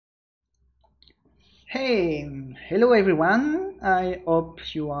Hey, hello everyone. I hope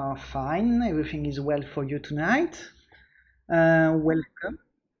you are fine. Everything is well for you tonight. Welcome.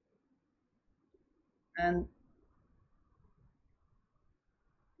 And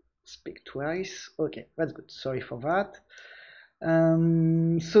speak twice. Okay, that's good. Sorry for that.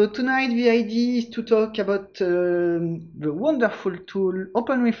 So tonight the idea is to talk about the wonderful tool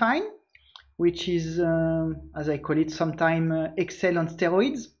OpenRefine, which is, as I call it, sometimes Excel on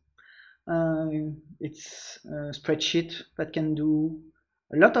steroids. It's a spreadsheet that can do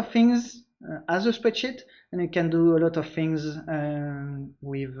a lot of things as a spreadsheet, and it can do a lot of things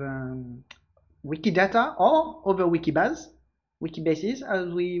with Wikidata or other Wikibases,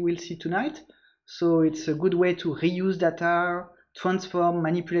 as we will see tonight. So it's a good way to reuse data, transform,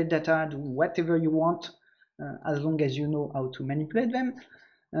 manipulate data, do whatever you want, as long as you know how to manipulate them.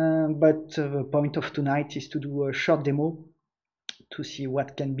 But the point of tonight is to do a short demo to see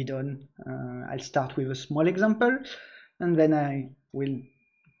what can be done. I'll start with a small example, and then I will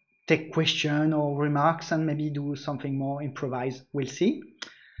take question or remarks and maybe do something more improvised. We'll see.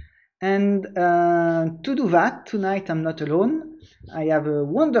 And to do that, tonight I'm not alone. I have a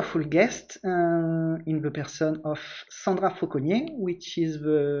wonderful guest in the person of Sandra Fauconnier, which is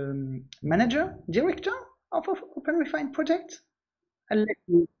the director of OpenRefine project. I'll let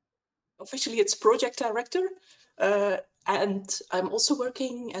you. Officially, it's project director, and I'm also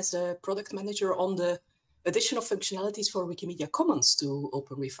working as a product manager on the addition of functionalities for Wikimedia Commons to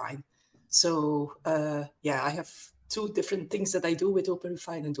OpenRefine. So yeah, I have two different things that I do with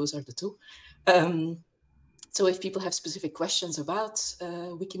OpenRefine, and those are the two. So if people have specific questions about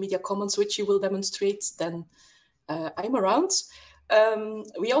Wikimedia Commons, which you will demonstrate, then I'm around.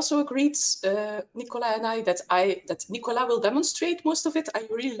 We also agreed, Nicola and I, that Nicola will demonstrate most of it. I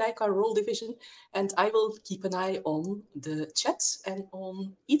really like our role division, and I will keep an eye on the chat and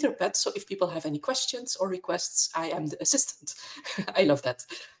on Etherpad. So if people have any questions or requests, I am the assistant. I love that.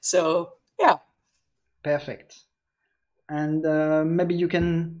 So yeah. Perfect. And maybe you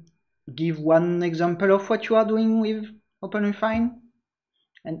can give one example of what you are doing with OpenRefine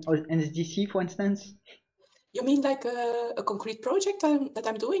and SDC, for instance. You mean like a concrete project that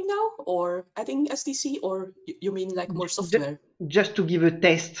I'm doing now, or adding SDC, or you mean like more software? Just to give a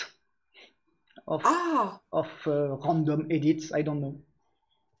test of Ah, random edits. I don't know.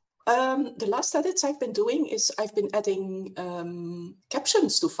 The last edits I've been doing is I've been adding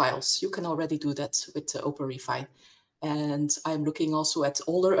captions to files. You can already do that with OpenRefine. And I'm looking also at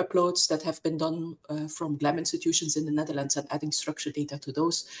older uploads that have been done from GLAM institutions in the Netherlands and adding structured data to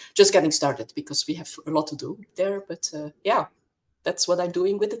those. Just getting started because we have a lot to do there. But yeah, that's what I'm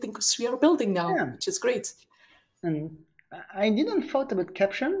doing with the things we are building now, Yeah. which is great. And I didn't thought about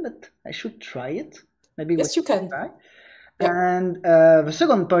caption, but I should try it. Maybe Yes, you can. try. Yep. And the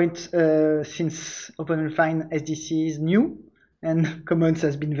second point, since OpenRefine SDC is new and Commons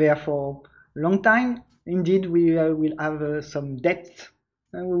has been there for a long time, indeed we will have some depth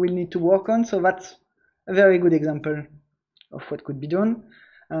we will need to work on. So that's a very good example of what could be done.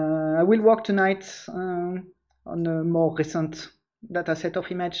 I will work tonight on a more recent data set of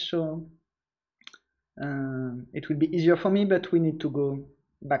image, so it will be easier for me, but we need to go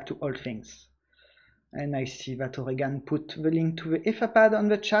back to old things. And I see that Oregon put the link to the Etherpad on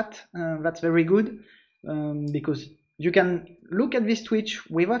the chat. That's very good because you can look at this Twitch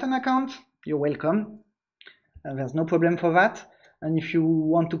without an account. You're welcome. There's no problem for that. And if you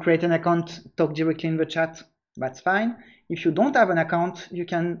want to create an account, talk directly in the chat, that's fine. If you don't have an account, you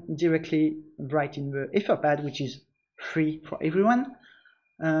can directly write in the Etherpad, which is free for everyone.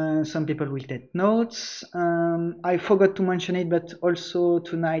 Some people will take notes. I forgot to mention it, but also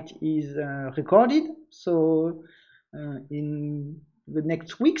tonight is recorded. So in the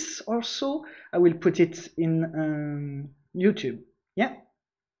next weeks or so, I will put it in YouTube. Yeah.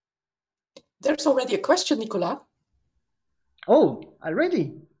 There's already a question, Nicola. Oh,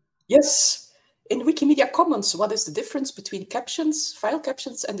 already? Yes. In Wikimedia Commons, what is the difference between captions, file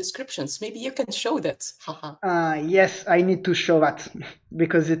captions, and descriptions? Maybe you can show that. Yes, I need to show that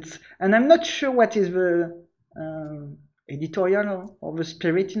because it's, and I'm not sure what is the editorial or the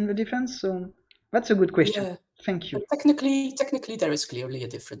spirit in the difference. So that's a good question. Yeah. Thank you. But technically, there is clearly a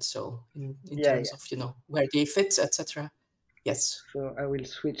difference. So in terms of where they fit, etc. Yes. So I will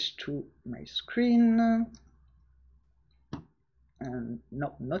switch to my screen. And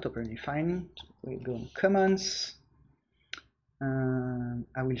no, not OpenRefine. We'll go on Commons.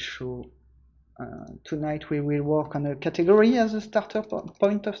 I will show. Tonight we will work on a category as a starter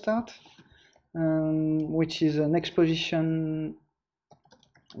point of start, which is an exposition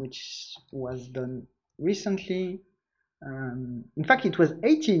which was done recently In fact, it was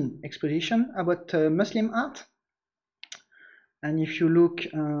 18 exposition about Muslim art. And if you look,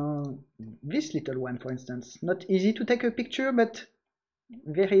 this little one, for instance, not easy to take a picture, but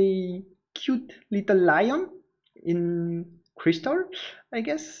very cute little lion in crystal, I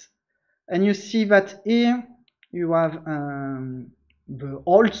guess. And you see that here you have the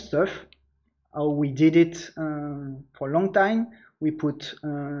old stuff, how we did it for a long time. We put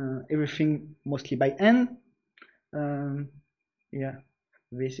everything mostly by hand. Yeah,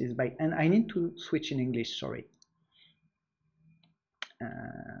 this is by hand. I need to switch in English, sorry.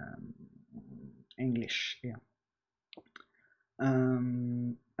 English, yeah.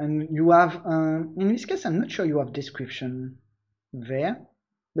 And you have, in this case, I'm not sure you have description there,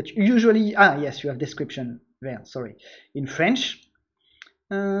 but usually, yes, you have description there, sorry. In French,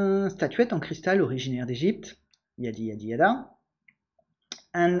 statuette en cristal originaire d'Égypte, yada yada yada.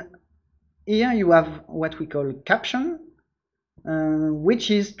 And here you have what we call caption, which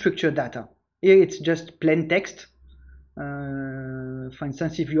is structured data. Here it's just plain text. For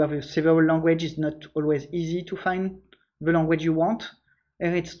instance, if you have several languages, it's not always easy to find the language you want.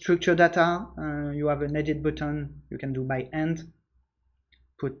 Here it's structured data. You have an edit button. You can do by hand.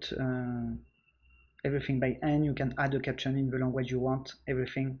 Put everything by hand. You can add a caption in the language you want.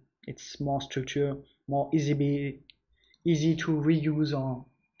 Everything. It's more structured, more easy to reuse or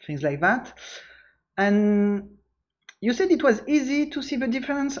things like that. And you said it was easy to see the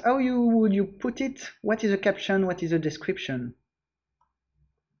difference. How would you put it? What is a caption? What is a description?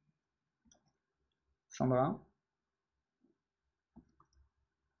 Sandra?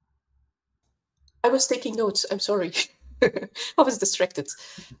 I was taking notes. I'm sorry. I was distracted.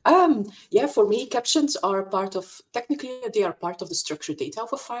 Yeah, for me, captions are technically, they are part of the structured data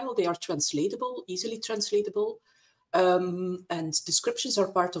of a file. They are translatable, easily translatable. And descriptions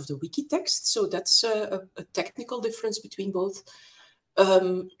are part of the wiki text. So that's a technical difference between both.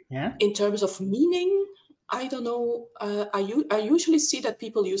 Yeah. In terms of meaning, I don't know. I usually see that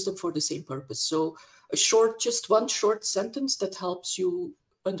people use them for the same purpose. So just one short sentence that helps you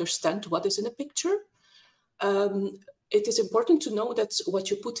understand what is in a picture. It is important to know that what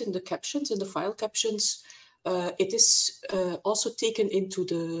you put in the captions, in the file captions, it is also taken into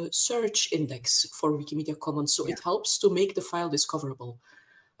the search index for Wikimedia Commons. So it helps to make the file discoverable.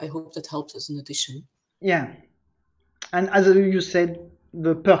 I hope that helps as an addition. Yeah. And as you said,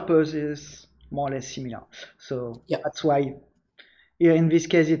 the purpose is more or less similar. So that's why here in this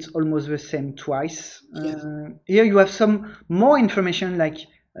case, it's almost the same twice. Here you have some more information like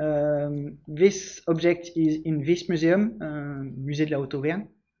this object is in this museum, Musée de la Haute-Auvergne,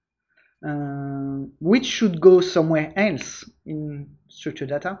 which should go somewhere else in structured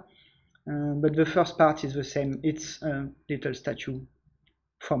data. But the first part is the same. It's a little statue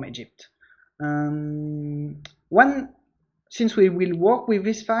from Egypt. Since we will work with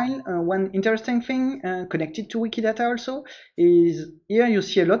this file, one interesting thing connected to Wikidata also is here you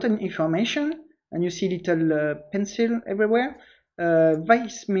see a lot of information and you see little pencil everywhere.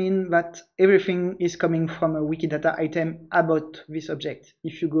 This means that everything is coming from a Wikidata item about this object.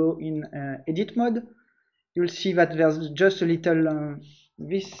 If you go in edit mode, you'll see that there's just a little,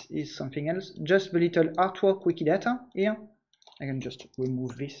 this is something else, just the little artwork Wikidata here. I can just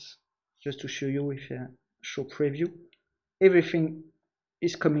remove this just to show you if I show preview. Everything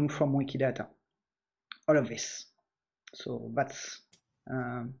is coming from Wikidata, all of this. So that's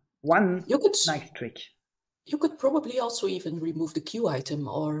one nice trick. You could probably also even remove the Q item,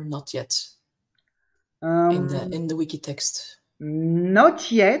 or not yet, in the wiki text.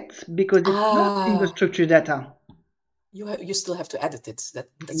 Not yet, because it's not in the structured data. You still have to edit it.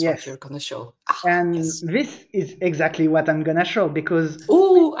 That's what you're going to show. And this is exactly what I'm going to show, because...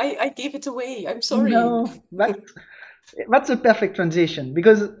 Oh, I gave it away. I'm sorry. No, that's a perfect transition,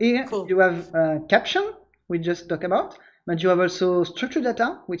 because here you have caption, we just talked about, but you have also structured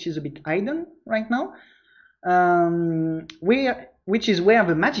data, which is a bit hidden right now, which is where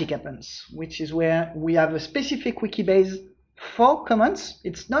the magic happens, which is where we have a specific Wikibase for Commons.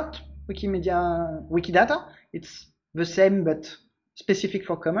 It's not Wikidata, it's the same but specific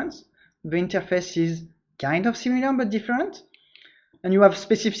for Commons. The interface is kind of similar but different. And you have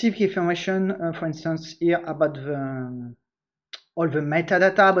specific information, for instance, here about all the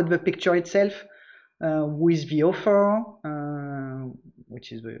metadata about the picture itself, who is the author,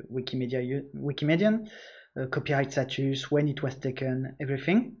 which is the Wikimedian, copyright status, when it was taken,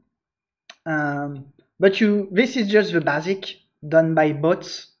 everything. But this is just the basic done by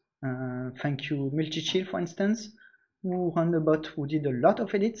bots. Thank you, Multichill, for instance, who ran a bot who did a lot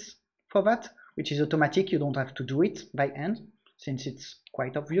of edits for that, which is automatic. You don't have to do it by hand, since it's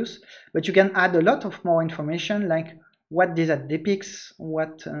quite obvious. But you can add a lot of more information, like what this depicts,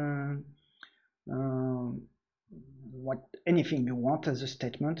 what anything you want as a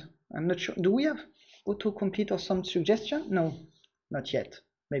statement. I'm not sure. Do we have autocomplete or some suggestion? No, not yet.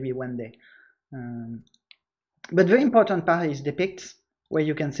 Maybe one day. But the important part is depicts, where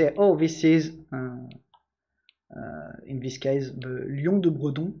you can say, oh, this is, in this case, the Lion de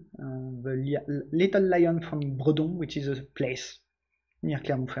Bredon, the little lion from Bredon, which is a place near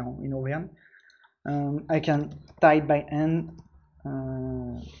Clermont-Ferrand in Auvergne. I can type by hand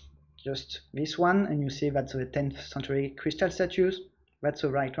just this one, and you see that's the 10th century crystal statues. That's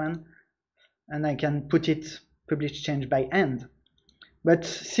the right one. And I can put it, publish change by hand. But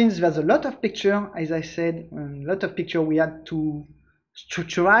since there's a lot of picture, as I said, a lot of picture we had to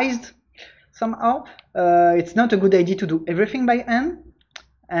structurize somehow. It's not a good idea to do everything by hand.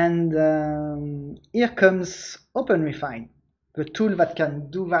 And here comes OpenRefine, the tool that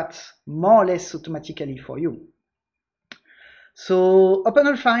can do that more or less automatically for you. So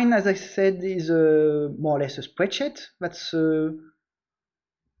OpenRefine, as I said, is more or less a spreadsheet. That's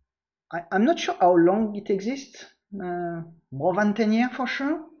I'm not sure how long it exists. More than 10 years for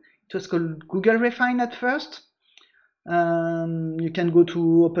sure. It was called Google Refine at first. You can go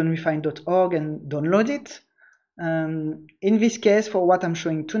to openrefine.org and download it. In this case, for what I'm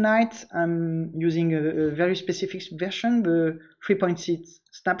showing tonight, I'm using a very specific version, the 3.6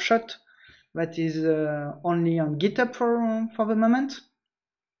 snapshot, that is only on GitHub for the moment.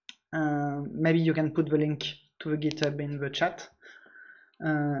 Maybe you can put the link to the GitHub in the chat,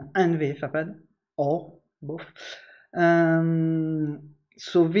 and the Etherpad, or both.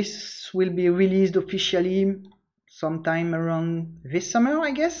 So this will be released officially sometime around this summer,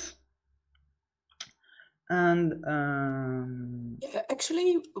 I guess. And yeah,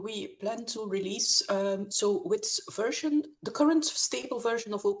 actually, we plan to release, so with version, the current stable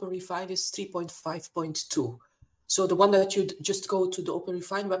version of OpenRefine is 3.5.2. So the one that you just go to the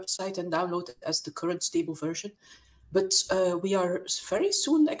OpenRefine website and download as the current stable version. But we are very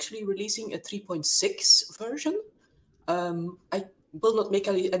soon actually releasing a 3.6 version. I will not make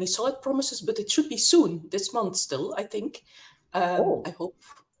any solid promises, but it should be soon, this month still, I think. I hope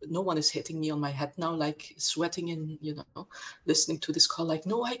no one is hitting me on my head now, like sweating and, you know, listening to this call, like,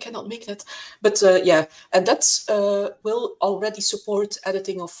 no, I cannot make that. But yeah, and that's will already support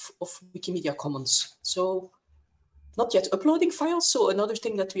editing of Wikimedia Commons. So not yet uploading files. So another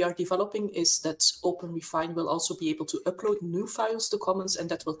thing that we are developing is that OpenRefine will also be able to upload new files to Commons, and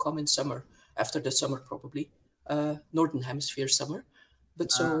that will come in summer, after the summer probably, Northern Hemisphere summer.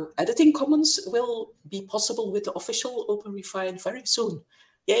 But so editing Commons will be possible with the official OpenRefine very soon.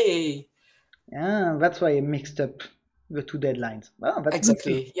 Yay! Yeah, that's why I mixed up the two deadlines. Well, that's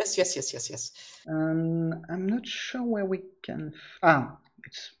exactly. Yes. I'm not sure where we can.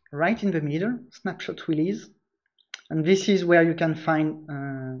 It's right in the middle, snapshot release, and this is where you can find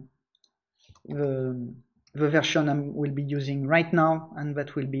the version I will be using right now, and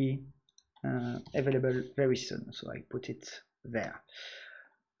that will be available very soon. So I put it there.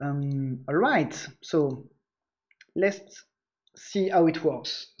 All right. So let's see how it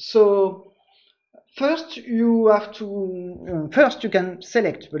works. So first you have to first you can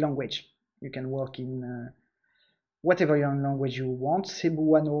select the language. You can work in whatever your language you want: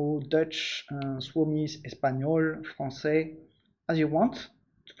 Cebuano, Dutch, Swamish, Espanol, Francais, as you want.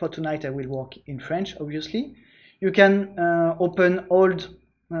 For tonight I will work in French, obviously. You can open old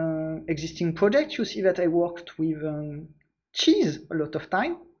existing projects. You see that I worked with cheese a lot of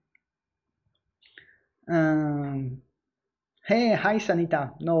time. Hey, hi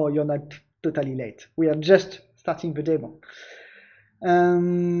Sanita. No, you're not totally late. We are just starting the demo.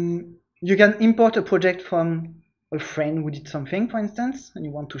 You can import a project from a friend who did something, for instance, and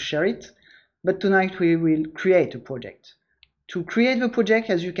you want to share it. But tonight we will create a project. To create the project,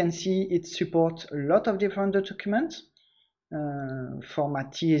 as you can see, it supports a lot of different documents,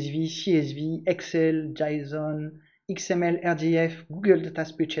 format TSV, CSV, Excel, JSON, XML, RDF, Google Data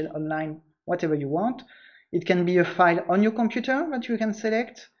Spreadsheet Online, whatever you want. It can be a file on your computer that you can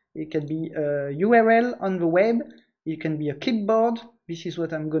select. It can be a URL on the web. It can be a clipboard. This is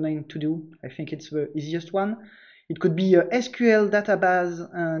what I'm going to do. I think it's the easiest one. It could be a SQL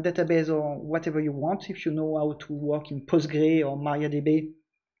database or whatever you want. If you know how to work in Postgre or MariaDB,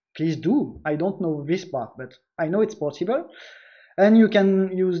 please do. I don't know this part, but I know it's possible. And you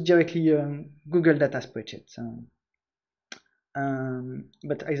can use directly Google Data Spreadsheet.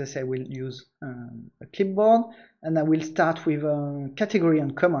 But as I say, we'll use a clipboard, and I will start with a category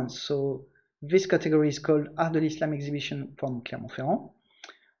on Commons. So this category is called Art de l'Islam Exhibition from Clermont-Ferrand,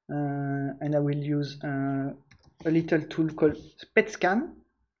 and I will use a little tool called PetScan.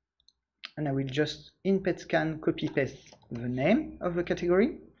 and I will just in PetScan copy paste the name of the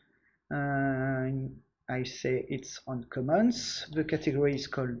category. I say it's on Commons. The category is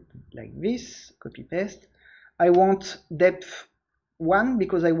called like this, copy paste. I want depth 1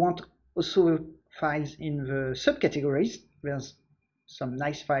 because I want also files in the subcategories. There's some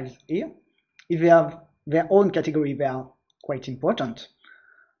nice files here. If they have their own category, they are quite important.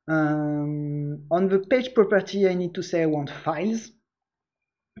 On the page property, I need to say I want files.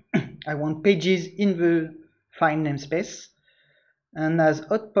 I want pages in the file namespace. And as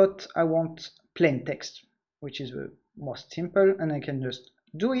output, I want plain text, which is the most simple, and I can just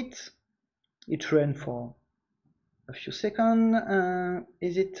do it. It runs for a few seconds.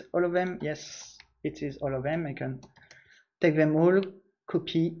 Is it all of them? Yes, it is all of them. I can take them all,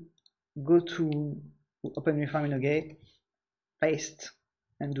 copy, go to OpenRefine again, paste,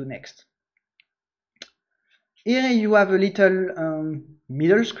 and do next. Here you have a little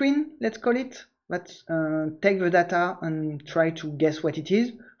middle screen, let's call it, that take the data and try to guess what it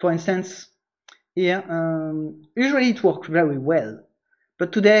is. For instance, here, usually it works very well,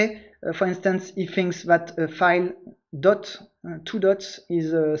 but today, for instance, it thinks that a file dot, 2 dots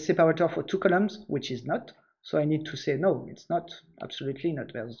is a separator for 2 columns, which is not. So I need to say, no, it's not, absolutely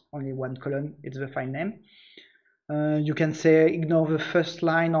not. There's only 1 column, it's the file name. You can say ignore the first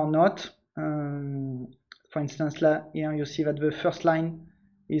line or not. For instance, here you see that the first line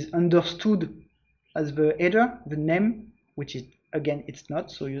is understood as the header, the name, which is, again, it's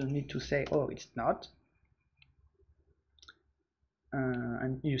not, so you need to say, oh, it's not.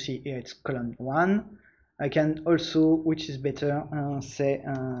 And you see here it's column 1. I can also, which is better, say,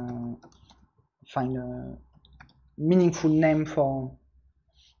 find a meaningful name for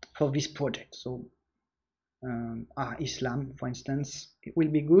this project. So Islam, for instance, it will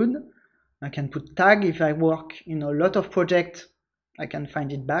be good. I can put tag. If I work in a lot of projects, I can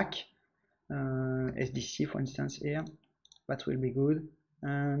find it back. SDC, for instance, here, that will be good.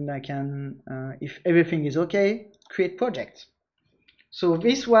 And I can, if everything is okay, create project. So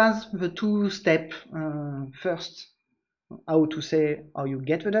this was the 2-step. First, how to say how you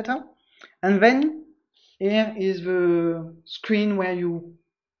get the data, and then here is the screen where you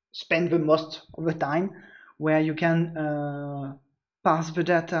spend the most of the time, where you can parse the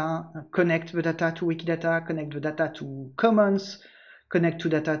data, connect the data to Wikidata, connect the data to Commons, connect to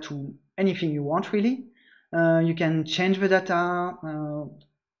data to anything you want, really. You can change the data.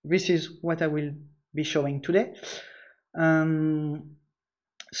 This is what I will be showing today.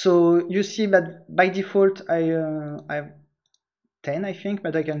 So you see that by default I have 10, I think,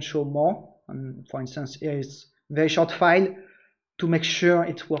 but I can show more. For instance, here is a very short file to make sure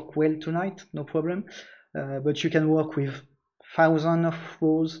it works well tonight, no problem. But you can work with thousands of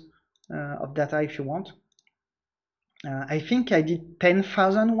rows of data if you want. I think I did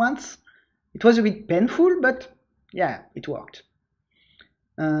 10,000 once. It was a bit painful, but yeah, it worked.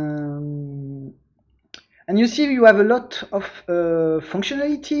 And you see you have a lot of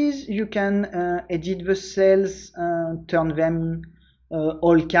functionalities. You can edit the cells, turn them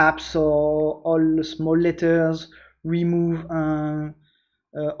all caps or all small letters, remove all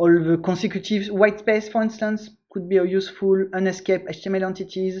the consecutive white space, for instance, could be useful. Unescape HTML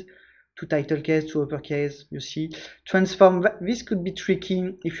entities to title case, to uppercase, you see. Transform, this could be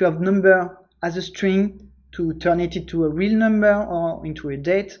tricky if you have number as a string to turn it into a real number or into a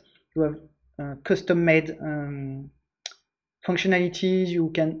date. You have custom-made functionalities. You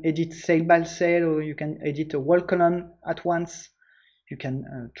can edit cell by cell, or you can edit a whole column at once. You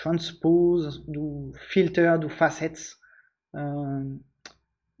can transpose, do filter, do facets.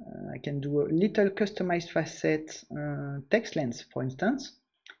 I can do a little customized facet text length, for instance,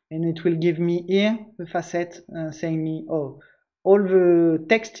 and it will give me here the facet saying me, oh, all the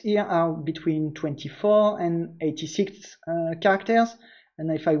text here are between 24 and 86 characters.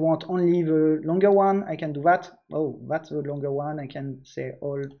 And if I want only the longer one, I can do that. Oh, that's the longer one. I can say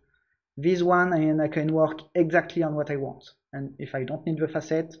all this one, and I can work exactly on what I want. And if I don't need the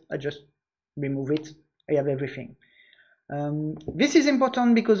facet, I just remove it. I have everything. This is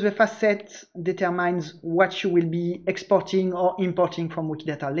important because the facet determines what you will be exporting or importing from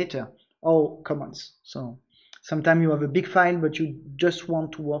Wikidata later, or Commons. So sometimes you have a big file, but you just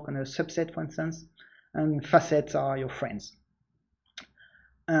want to work on a subset, for instance, and facets are your friends.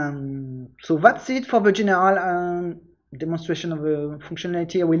 So that's it for the general demonstration of the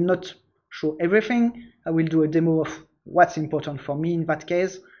functionality. I will not show everything. I will do a demo of what's important for me in that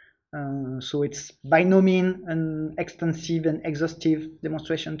case. So it's by no means an extensive and exhaustive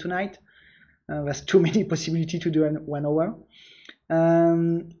demonstration tonight. There's too many possibilities to do in 1 hour.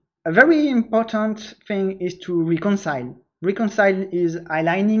 A very important thing is to reconcile reconcile is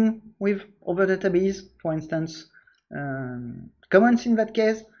aligning with other database, for instance, Commons in that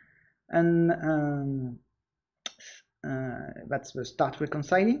case, and that's the start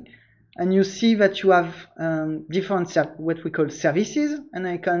reconciling. And you see that you have different what we call services, and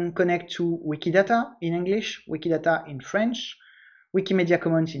I can connect to Wikidata in English, Wikidata in French, Wikimedia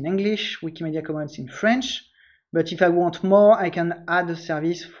Commons in English, Wikimedia Commons in French. But if I want more, I can add a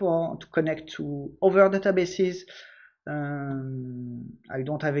service to connect to other databases. I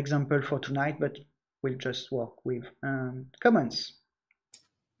don't have example for tonight, but we'll just work with Commons.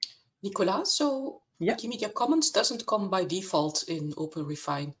 Nicolas, so yeah. Wikimedia Commons doesn't come by default in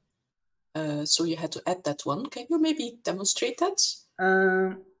OpenRefine. So you had to add that one. Can you maybe demonstrate that?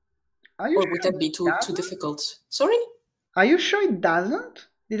 Are you or sure would that be too difficult? Sorry? Are you sure it doesn't?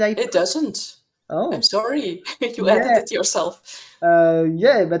 It doesn't. Oh, I'm sorry. You added it yourself.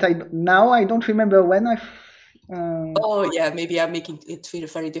 Yeah, but now I don't remember when I. Oh yeah, maybe I'm making it very,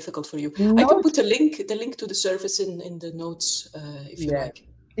 very difficult for you. No, I can put the link to the service in the notes if you like.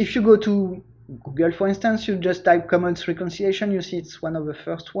 If you go to Google, for instance, you just type Commons reconciliation. You see it's one of the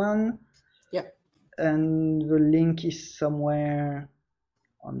first one. Yeah. And the link is somewhere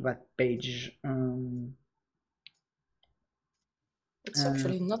on that page. It's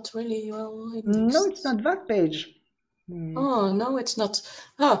actually not really well indexed. No, it's not that page. Oh, no, it's not.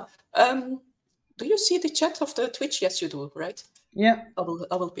 Do you see the chat of the Twitch? Yes, you do, right? Yeah. I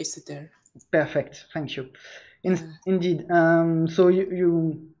will paste it there. Perfect, thank you. Indeed. So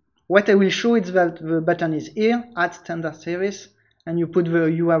what I will show is that the button is here, add standard service, and you put the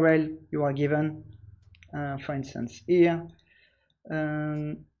URL you are given. For instance, here.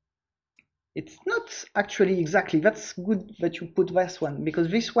 It's not actually exactly. That's good that you put this one, because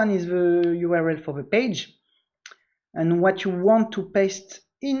this one is the URL for the page, and what you want to paste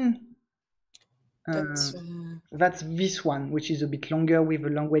in. That's this one, which is a bit longer with a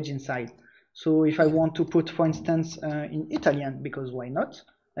language inside. So if I want to put, for instance, in Italian, because why not?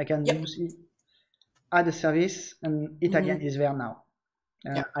 I can use it, add a service, and Italian is there now.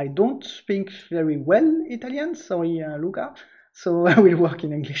 I don't speak very well Italian, sorry, Luca, so I will work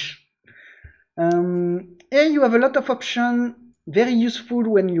in English. Here you have a lot of options, very useful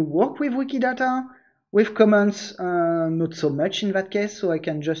when you work with Wikidata. With Commons, not so much in that case, so I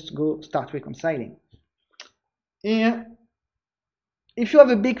can just go start reconciling. Here, if you have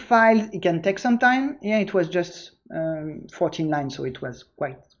a big file, it can take some time. Here it was just 14 lines, so it was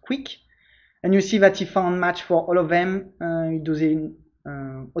quite quick. And you see that he found match for all of them. It does an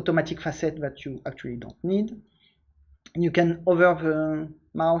automatic facet that you actually don't need. And you can hover the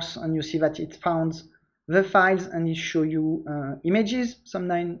mouse and you see that it found the files and it shows you images,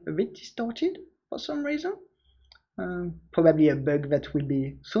 sometimes a bit distorted for some reason. Probably a bug that will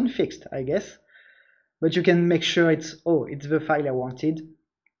be soon fixed, I guess. But you can make sure it's the file I wanted.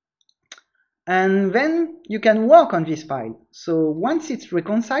 And then you can work on this file. So once it's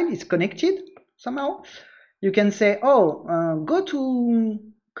reconciled, it's connected somehow, you can say, go to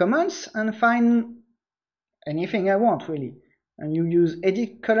Commons and find anything I want, really. And you use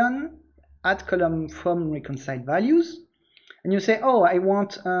edit column, add column from reconciled values. And you say, I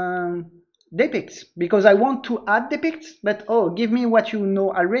want depicts, because I want to add depicts, but give me what you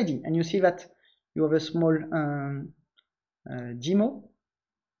know already. And you see that you have a small demo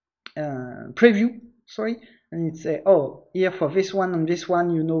preview, sorry, and it say, here for this one and this one,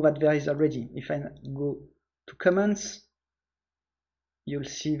 you know that there is already. If I go to Commons, you'll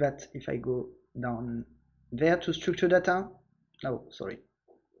see that if I go down there to structure data,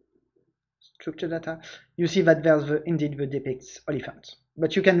 structure data, you see that there's indeed the depicts elephant,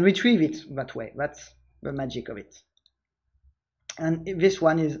 but you can retrieve it that way. That's the magic of it. And this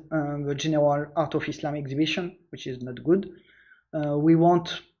one is the general Art of Islam exhibition, which is not good.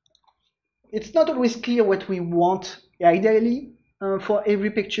 It's not always clear what we want ideally for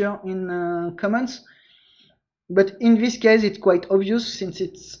every picture in Commons, but in this case it's quite obvious since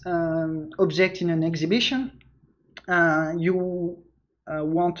it's object in an exhibition. You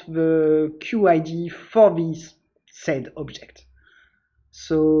want the QID for this said object.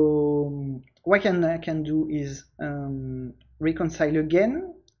 So what I can do is reconcile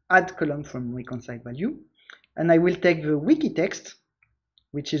again, add column from reconciled value, and I will take the wiki text,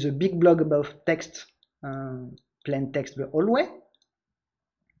 which is a big blog about text, plain text the whole way.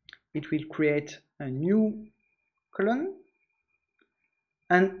 It will create a new column.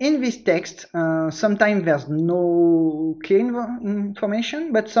 And in this text, sometimes there's no clear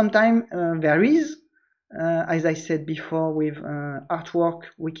information, but sometimes there is, as I said before, with artwork,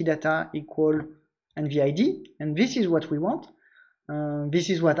 Wikidata equal and the ID. And this is what we want. This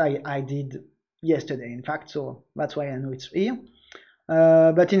is what I did yesterday, in fact, so that's why I know it's here.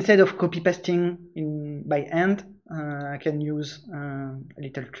 But instead of copy pasting by hand, I can use a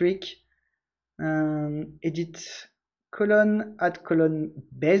little trick. Edit colon, add colon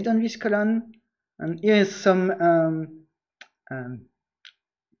based on this colon, and here is some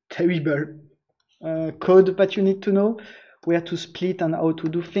terrible code that you need to know where to split and how to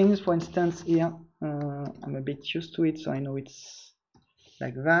do things. For instance, here I'm a bit used to it, so I know it's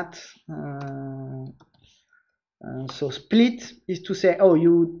like that. So split is to say, oh,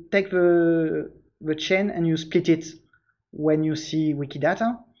 you take the chain and you split it when you see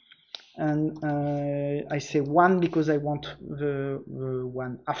Wikidata. And I say 1 because I want the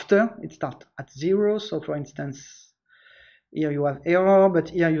one after. It starts at 0. So for instance, here you have error, but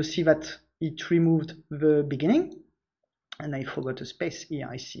here you see that it removed the beginning. And I forgot a space here,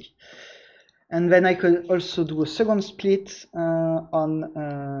 I see. And then I could also do a second split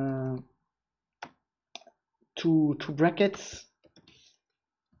on two brackets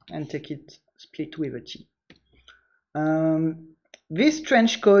and take it split with a T. This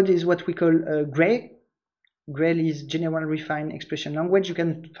trench code is what we call GRAIL. GRAIL is General Refine Expression Language. You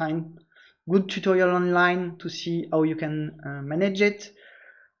can find good tutorial online to see how you can manage it.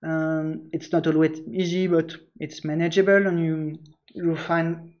 It's not always easy, but it's manageable, and you'll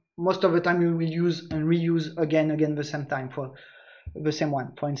find most of the time you will use and reuse again the same time for the same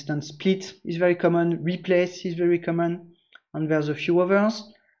one. For instance, split is very common, replace is very common, and there's a few others.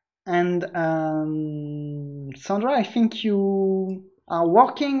 And Sandra, I think you are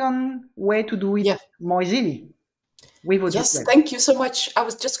working on way to do it more easily. Yes, thank you so much. I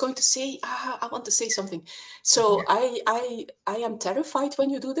was just going to say, I want to say something. So I am terrified when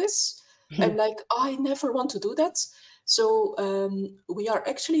you do this. I'm like, I never want to do that. So we are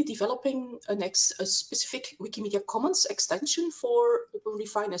actually developing a specific Wikimedia Commons extension for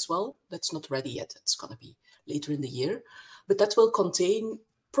OpenRefine as well. That's not ready yet. It's going to be later in the year. But that will contain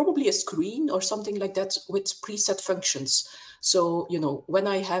probably a screen or something like that with preset functions. So, you know, when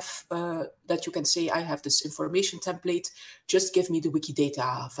I have that, you can say, I have this information template, just give me the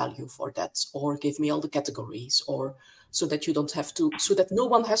Wikidata value for that, or give me all the categories, or so that you don't have to, so that no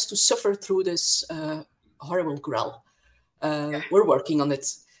one has to suffer through this horrible GRAL. We're working on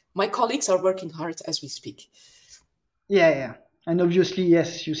it. My colleagues are working hard as we speak. Yeah. And obviously,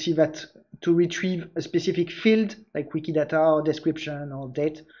 yes, you see that to retrieve a specific field like Wikidata or description or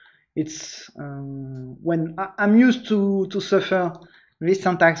date, it's when I'm used to suffer this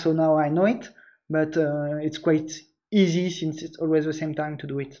syntax, so now I know it, but it's quite easy since it's always the same time to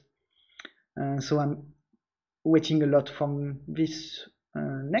do it. So I'm waiting a lot from this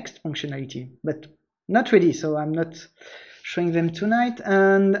next functionality, but not ready, so I'm not showing them tonight.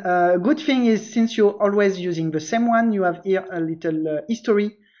 And a good thing is, since you're always using the same one, you have here a little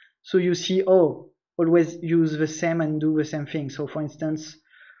history, so you see, oh, always use the same and do the same thing. So for instance,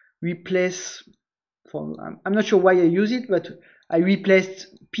 replace, I'm not sure why I use it, but I replaced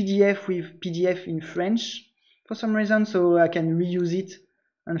PDF with PDF in French for some reason, so I can reuse it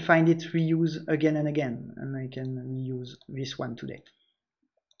and find it reuse again and again, and I can reuse this one today.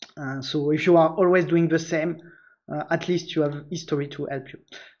 So if you are always doing the same, at least you have history to help you.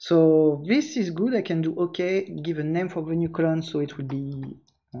 So this is good. I can do OK, give a name for the new column, so it will be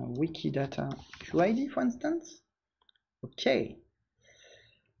Wikidata QID, for instance. OK.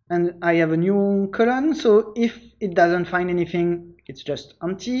 And I have a new column, so if it doesn't find anything, it's just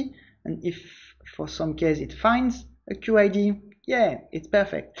empty. And if for some case it finds a QID, yeah, it's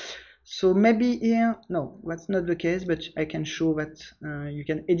perfect. So maybe here, no, that's not the case, but I can show that you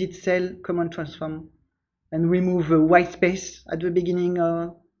can edit cell, command transform, and remove the white space at the beginning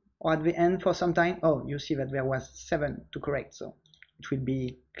or at the end for some time. Oh, you see that there was 7 to correct, so it will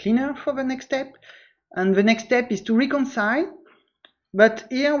be cleaner for the next step. And the next step is to reconcile. But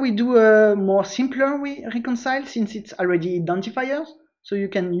here we do a more simpler reconcile, since it's already identifiers. So you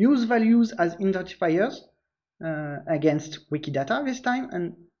can use values as identifiers against Wikidata this time,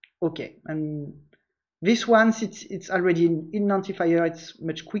 and OK. And this one, since it's already an identifier, it's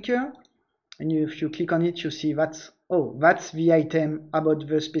much quicker. And if you click on it, you see that's, oh, that's the item about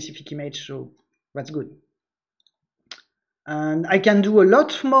the specific image, so that's good. And I can do a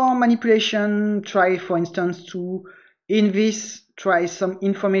lot more manipulation, try, for instance, to, in this, try some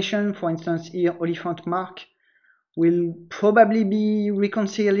information. For instance, here, elephant mark will probably be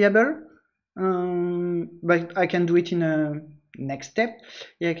reconcilable, but I can do it in a next step.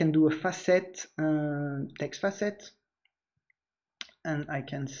 Here I can do a facet, text facet, and I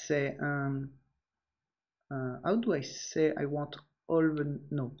can say, how do I say I want all the,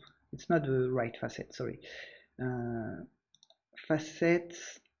 no, it's not the right facet, sorry. Facet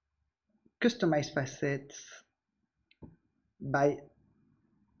customize facets by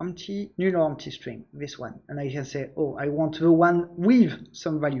empty, null or empty string, this one. And I can say, oh, I want the one with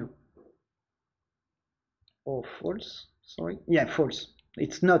some value. Or false, sorry. Yeah, false.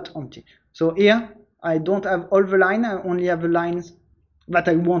 It's not empty. So here, I don't have all the line, I only have the lines that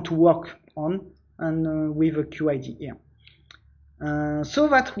I want to work on, and with a QID here. So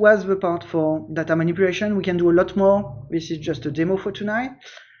that was the part for data manipulation. We can do a lot more. This is just a demo for tonight.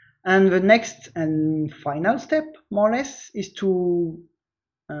 And the next and final step, more or less, is to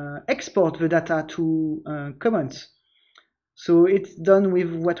export the data to Commons. So it's done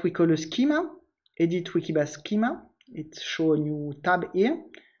with what we call a schema, edit Wikibase schema. It shows a new tab here,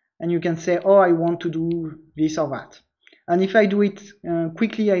 and you can say, oh, I want to do this or that. And if I do it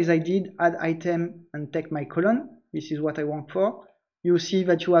quickly as I did, add item and take my colon, this is what I want for, you see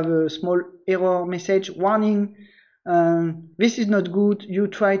that you have a small error message warning. This is not good. You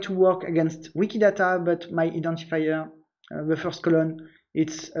try to work against Wikidata, but my identifier, the first column,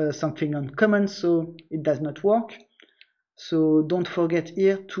 it's something uncommon, so it does not work. So don't forget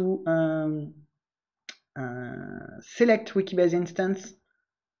here to select Wikibase instance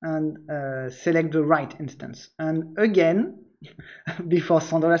and select the right instance. And again, before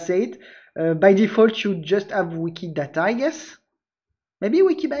Sandra said it, by default you just have Wikidata, I guess. Maybe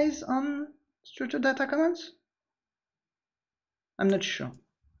Wikibase on Structured Data Commons? I'm not sure.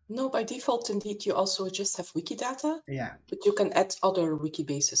 No, by default, indeed, you also just have Wikidata. Yeah. But you can add other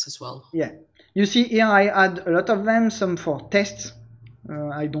Wikibases as well. Yeah. You see here I add a lot of them, some for tests.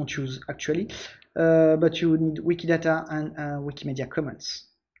 I don't use actually. But you need Wikidata and Wikimedia Commons.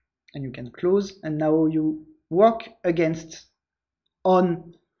 And you can close, and now you work against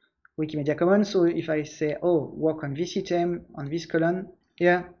on Wikimedia Commons. So if I say, oh, work on this item, on this column,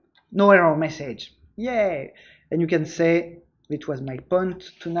 here, no error message. Yay! And you can say, it was my point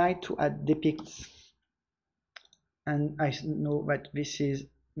tonight to add depicts. And I know that this is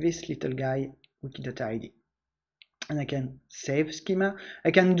this little guy, Wikidata ID. And I can save schema.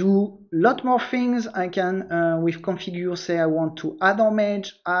 I can do a lot more things. I can, with configure, say I want to add or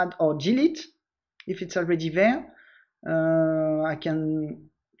merge, add or delete if it's already there. I can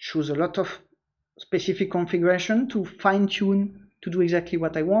choose a lot of specific configuration to fine tune to do exactly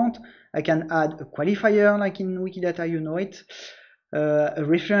what I want. I can add a qualifier like in Wikidata, you know it. A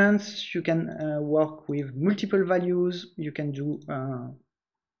reference, you can work with multiple values. You can do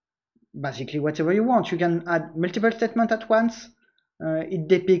basically whatever you want. You can add multiple statements at once. It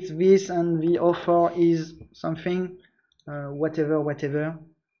depicts this and the offer is something, whatever.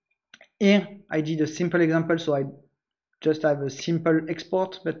 Here I did a simple example, so I just have a simple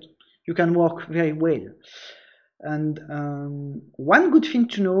export, but you can work very well. And one good thing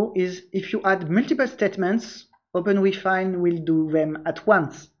to know is if you add multiple statements, OpenRefine will do them at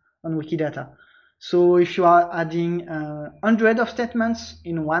once on Wikidata. So if you are adding 100 of statements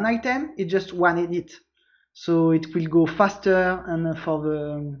in one item, it's just one edit. So it will go faster, and for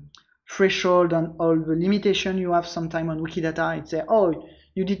the threshold and all the limitation you have sometime on Wikidata, it say, oh,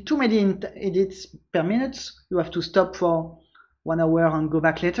 you did too many edits per minute, you have to stop for 1 hour and go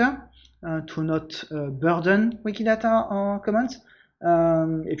back later to not burden Wikidata or Commons.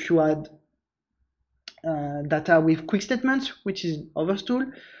 If you add data with quick statements, which is others tool,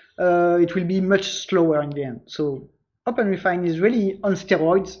 it will be much slower in the end. So OpenRefine is really on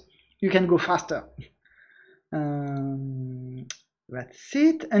steroids. You can go faster. That's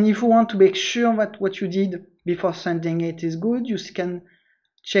it. And if you want to make sure that what you did before sending it is good, you can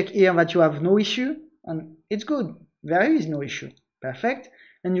check here that you have no issue, and it's good. There is no issue. Perfect.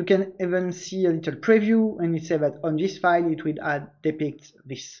 And you can even see a little preview, and it says that on this file it will add depict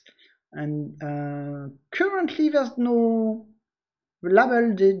this. And currently there's no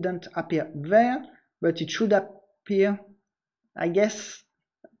label, didn't appear there, but it should appear, I guess.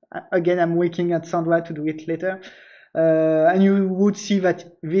 Again, I'm waiting at Sandra to do it later. And you would see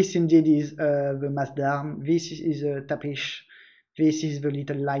that this indeed is the Masdar, this is a tapish, this is the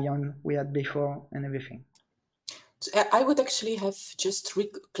little lion we had before, and everything. I would actually have just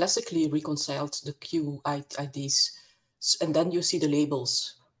classically reconciled the QIDs, and then you see the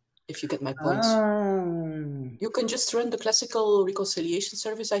labels, if you get my point. You can just run the classical reconciliation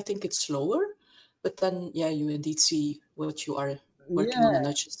service. I think it's slower, but then, yeah, you indeed see what you are working on, and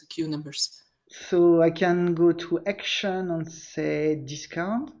not just the Q numbers. So I can go to action and say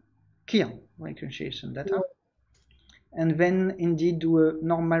discard, clear reconciliation data, and then indeed do a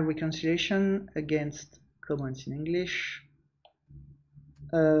normal reconciliation against Commons in English.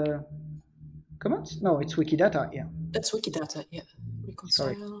 Commons? No, it's Wikidata here. That's Wikidata, yeah.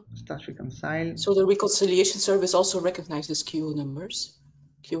 Reconcile. Sorry, start reconcile. So the reconciliation service also recognizes Q numbers,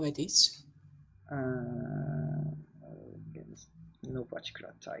 QIDs. no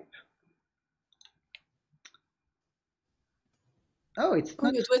particular type. Oh, it's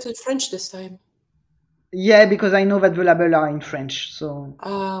not. You do it in French this time. Yeah, because I know that the labels are in French, so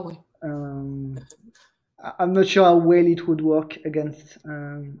Oui. I'm not sure how well it would work against.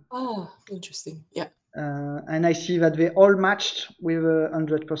 Interesting. Yeah. And I see that they all matched with a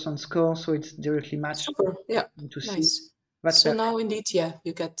 100% score, so it's directly matched. Super. Yeah. To nice. See. That's so now, indeed, yeah,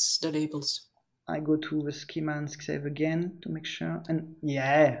 you get the labels. I go to the schema and save again to make sure. And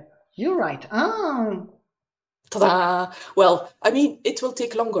yeah, you're right. Ta-da! Well, I mean, it will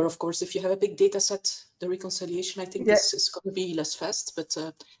take longer, of course. If you have a big data set, the reconciliation, I think this is going to be less fast. But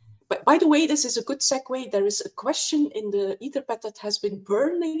by the way, this is a good segue. There is a question in the Etherpad that has been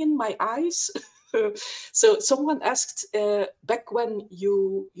burning in my eyes. So someone asked back when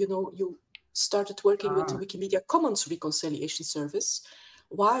you started working with the Wikimedia Commons reconciliation service,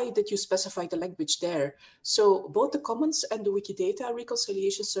 why did you specify the language there? So both the Commons and the Wikidata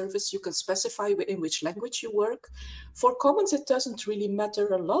reconciliation service, you can specify in which language you work. For Commons, it doesn't really matter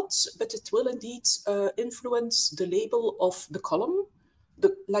a lot, but it will indeed influence the label of the column,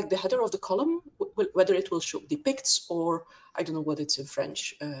 like the header of the column, whether it will show depicts or I don't know what it's in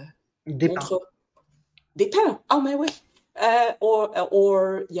French. Dépend. Oh my way.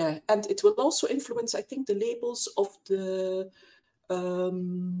 Or yeah, and it will also influence, I think, the labels of the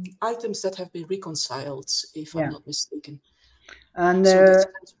items that have been reconciled, if I'm not mistaken. And so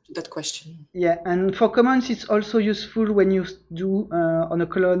that's that question. Yeah, and for Commons, it's also useful when you do on a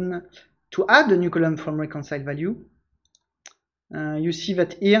column to add a new column from reconciled value. You see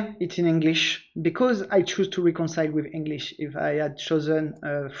that here it's in English because I choose to reconcile with English. If I had chosen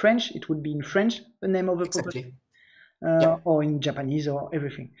French, it would be in French, the name of the property, or in Japanese or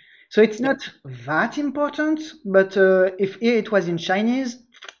everything. So it's not that important, but if here it was in Chinese,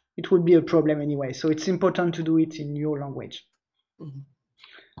 it would be a problem anyway. So it's important to do it in your language.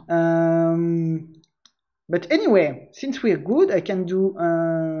 But anyway, since we're good, I can do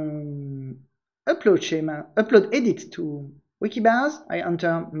upload edit to Wikibase. I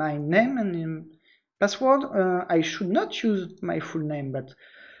enter my name and password. I should not use my full name, but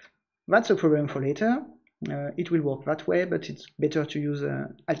that's a problem for later. It will work that way, but it's better to use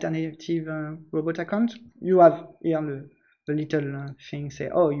an alternative robot account. You have here the little thing say,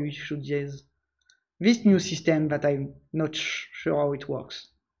 oh, you should use this new system that I'm not sure how it works.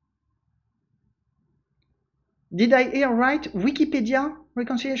 Did I hear right? Wikipedia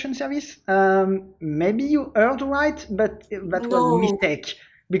reconciliation service? Maybe you heard right, but that was a mistake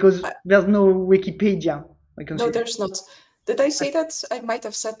because there's no Wikipedia. No, there's not. Did I say that? I might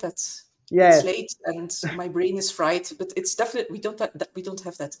have said that. Yes. It's late and my brain is fried, but it's definitely we don't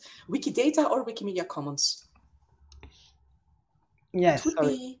have that. Wikidata or Wikimedia Commons. Yes, it would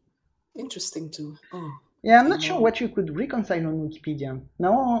be interesting to. Yeah, I'm not sure what you could reconcile on Wikipedia.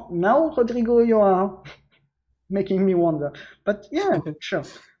 Now, Rodrigo, you are making me wonder. But yeah, sure.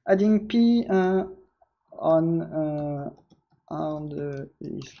 Adding P on the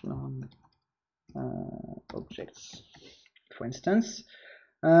Islam objects, for instance.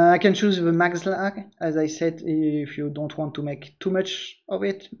 I can choose the max lag, as I said, if you don't want to make too much of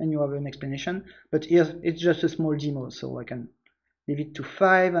it and you have an explanation. But here it's just a small demo, so I can leave it to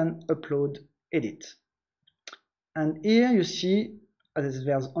 5 and upload edit. And here you see, as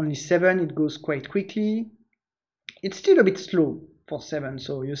there's only 7, it goes quite quickly. It's still a bit slow for 7,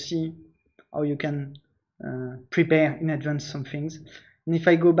 so you see how you can prepare in advance some things. And if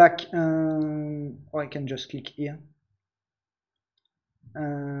I go back, or I can just click here.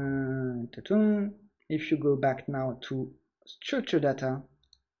 If you go back now to structured data,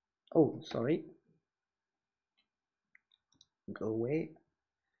 oh, sorry, go away.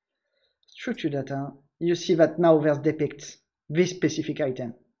 Structured data, you see that now there's depicts this specific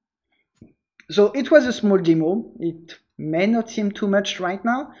item. So it was a small demo. It may not seem too much right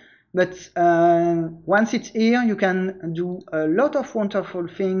now, but once it's here, you can do a lot of wonderful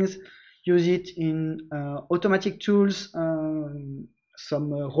things. Use it in automatic tools.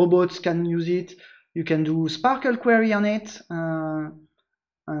 Some robots can use it. You can do Sparkle query on it,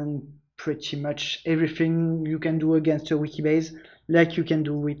 and pretty much everything you can do against a Wikibase, like you can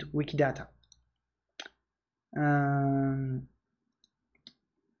do with Wikidata. And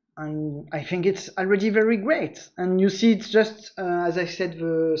I think it's already very great. And you see, it's just, as I said,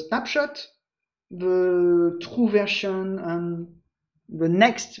 the snapshot, the true version, and the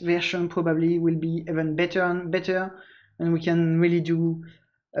next version probably will be even better and better. And we can really do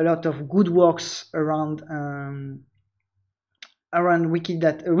a lot of good works around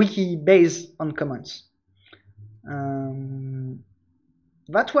Wikidata, Wikibase on Commons.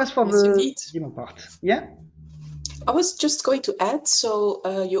 that was for Yes, the indeed. demo part. Yeah. I was just going to add, so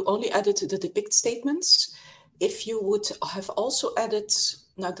you only added the depict statements. If you would have also added,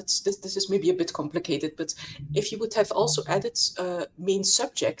 now this is maybe a bit complicated, but if you would have also added main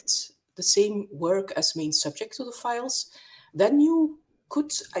subject, the same work as main subject to the files, then you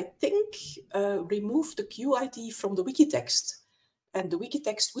could, I think, remove the QID from the wiki text, and the wiki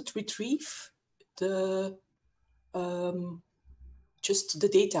text would retrieve the just the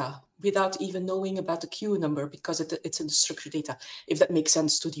data without even knowing about the queue number, because it's in the structured data, if that makes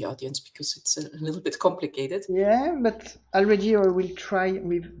sense to the audience, because it's a little bit complicated. Yeah, but already I will try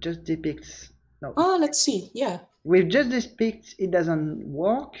with just depicts. No. Oh, let's see. Yeah. With just depicts, it doesn't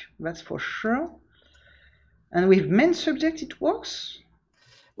work, that's for sure. And with main subject, it works?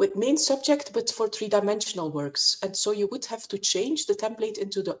 With main subject, but for three-dimensional works. And so you would have to change the template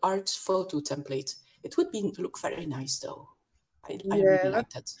into the art photo template. It would look very nice, though. I really like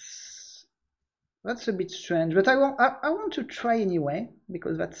that. That's a bit strange, but I want to try anyway,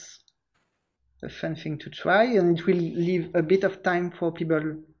 because that's a fun thing to try, and it will leave a bit of time for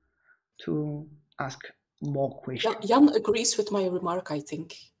people to ask more questions. Jan agrees with my remark, I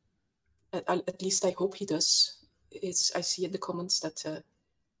think. At least I hope he does. I see in the comments that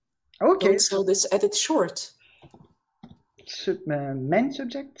okay, don't sell this edit short. Main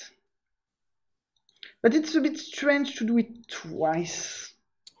subject, but it's a bit strange to do it twice.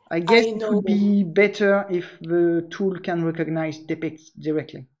 I guess it would be better if the tool can recognize depicts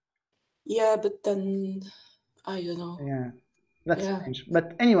directly. Yeah, but then I don't know. Yeah, that's strange.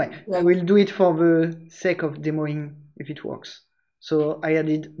 But anyway, I will do it for the sake of demoing if it works. So I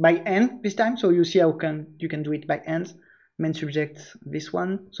added by hand this time, so you see how you can do it by hand. Main subject, this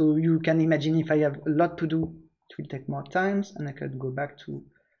one. So you can imagine if I have a lot to do, it will take more times, and I could go back to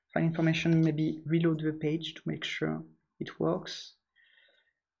find information, maybe reload the page to make sure it works.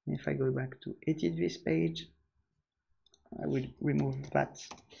 If I go back to edit this page, I will remove that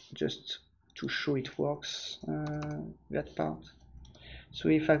just to show it works, that part. So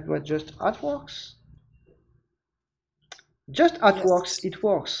if I've got just artworks, it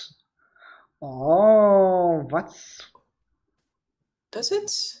works. Oh, that's... Does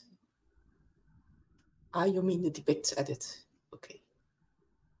it? Ah, you mean the depict edit. Okay.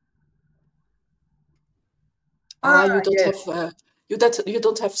 You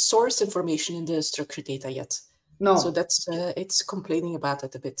don't have source information in the structured data yet. No. So that's it's complaining about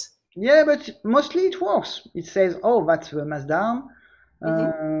it a bit. Yeah, but mostly it works. It says, oh, that's the Mazda.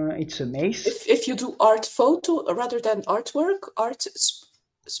 It's a maze. If you do art photo rather than artwork, art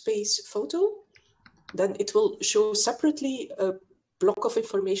space photo, then it will show separately a block of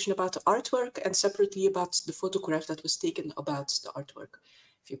information about the artwork and separately about the photograph that was taken about the artwork,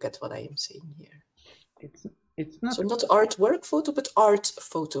 if you get what I am saying here. It's not... So not artwork photo, but art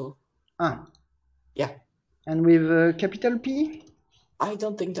photo. Ah. Yeah. And with capital P? I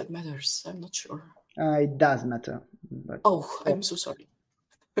don't think that matters. I'm not sure. It does matter. But... Oh, I'm so sorry.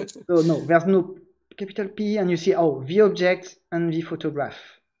 So no, there's no capital P, and you see, oh, the object and the photograph.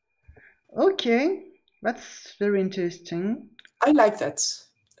 Okay, that's very interesting. I like that.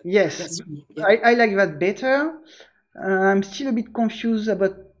 Yes, yeah. I like that better. I'm still a bit confused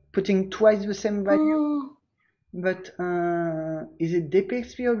about putting twice the same value. But is it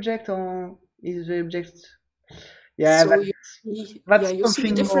depicts the object, or is the object... Yeah, so you see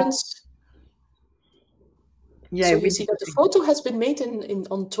the difference. Yeah, so you see that the photo has been made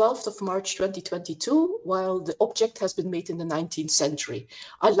on 12th of March 2022, while the object has been made in the 19th century.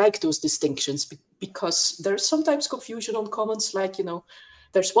 I like those distinctions because there's sometimes confusion on Commons, like, you know,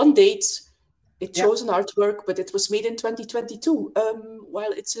 there's one date, it shows an artwork, but it was made in 2022,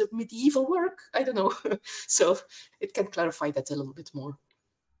 while it's a medieval work. I don't know. So it can clarify that a little bit more.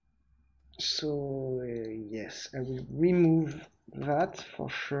 So yes, I will remove that for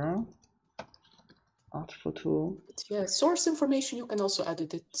sure. Art photo. But yeah, source information, you can also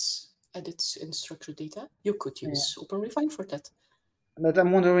edit in structured data. You could use OpenRefine for that. But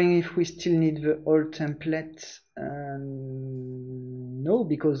I'm wondering if we still need the old template. No,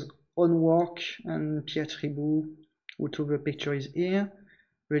 because on work and Pierre Tribou, who took the picture, is here.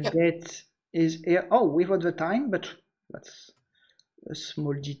 The date is here. Oh, without the time, but that's a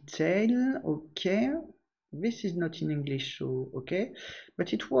small detail. Okay. This is not in English, so okay,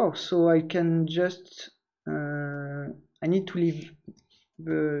 but it works. So I can just I need to leave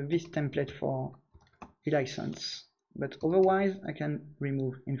this template for the license, but otherwise I can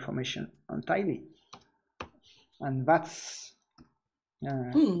remove information entirely, and that's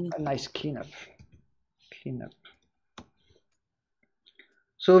a nice cleanup.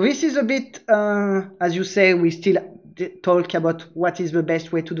 So this is a bit, as you say, we still talk about what is the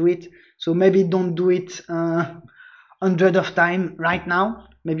best way to do it. So maybe don't do it hundred of time right now.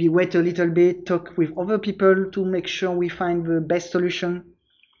 Maybe wait a little bit, talk with other people to make sure we find the best solution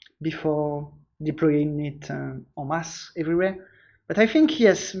before deploying it en masse everywhere. But I think,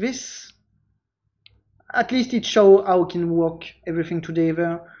 yes, this, at least it shows how it can work everything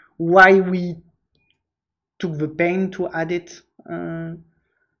together, why we took the pain to add it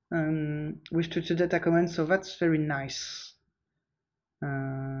with Wikidata Commons, so that's very nice.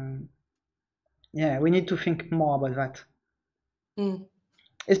 Yeah, we need to think more about that.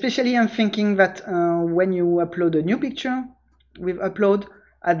 Especially I'm thinking that when you upload a new picture with upload,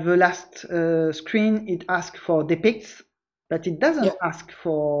 at the last screen it asks for depicts, but it doesn't ask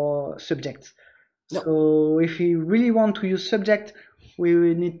for subjects. No. So if you really want to use subject, we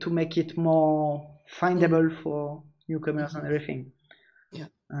will need to make it more findable for newcomers and everything. Yeah,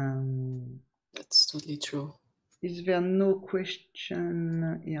 that's totally true. Is there no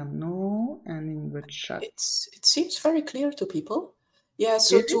question here? No, and in the chat? It seems very clear to people. Yeah,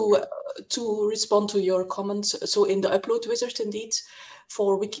 so to respond to your comments, so in the upload wizard, indeed,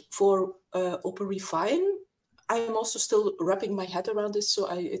 for OpenRefine, I am also still wrapping my head around this, so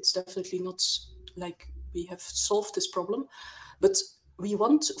it's definitely not like we have solved this problem, but we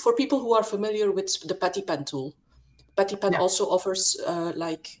want, for people who are familiar with the PattyPen tool, PattyPen also offers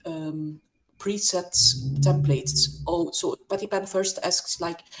preset templates. So PattyPen first asks,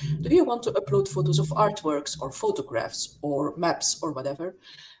 like, do you want to upload photos of artworks or photographs or maps or whatever?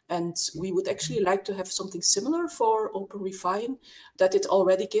 And we would actually like to have something similar for OpenRefine, that it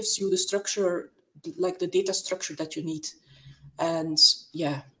already gives you the structure, like the data structure that you need. And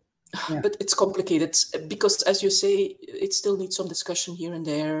but it's complicated because, as you say, it still needs some discussion here and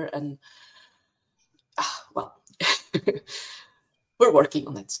there. And well, we're working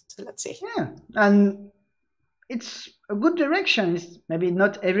on it, let's say. Yeah, and it's a good direction. It's maybe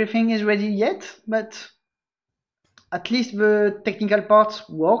not everything is ready yet, but at least the technical parts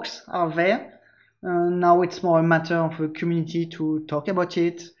are there. Now it's more a matter of the community to talk about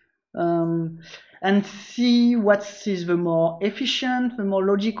it and see what is the more efficient, the more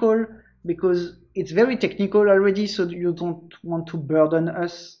logical, because it's very technical already, so you don't want to burden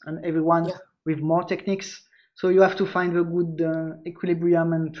us and everyone with more techniques. So you have to find a good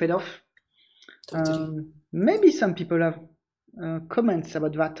equilibrium and trade-off. Totally. Maybe some people have comments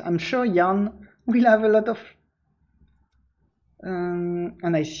about that. I'm sure Jan will have a lot of...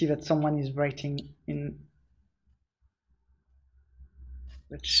 and I see that someone is writing in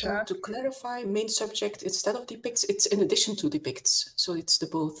the chat. So to clarify, main subject instead of depicts, it's in addition to depicts. So it's the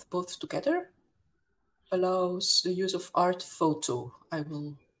both together. Allows the use of art photo. I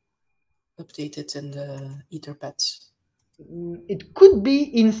will update it in the Etherpad. It could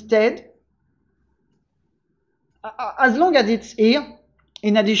be instead, as long as it's here,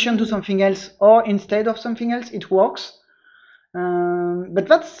 in addition to something else or instead of something else, it works. But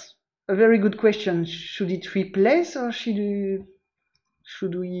that's a very good question. Should it replace, or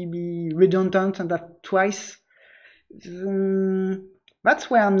should we be redundant and that twice? That's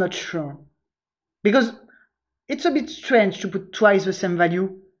where I'm not sure. Because it's a bit strange to put twice the same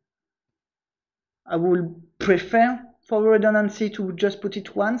value. I would prefer for redundancy to just put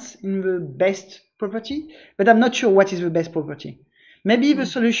it once in the best property, but I'm not sure what is the best property. Maybe the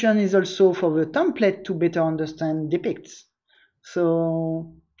solution is also for the template to better understand depicts.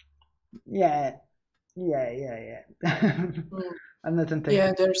 So, yeah. I'm not entirely.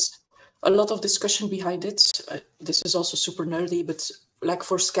 Yeah, there's a lot of discussion behind it. This is also super nerdy, but like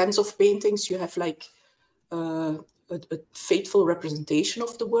for scans of paintings, you have like a faithful representation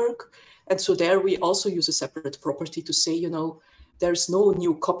of the work. And so there we also use a separate property to say, there's no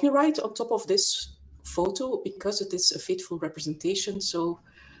new copyright on top of this photo because it is a faithful representation. So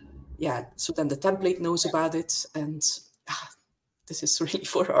yeah, so then the template knows about it, and this is really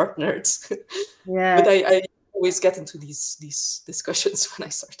for art nerds. Yeah. But I always get into these discussions when I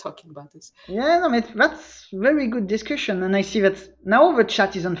start talking about this. Yeah, no, that's very good discussion, and I see that now the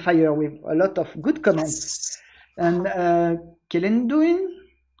chat is on fire with a lot of good comments. And Kellen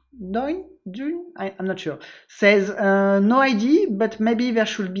I'm not sure, says no idea, but maybe there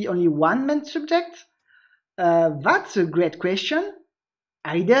should be only one main subject. That's a great question.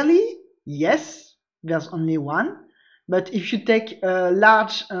 Ideally, yes, there's only one. But if you take a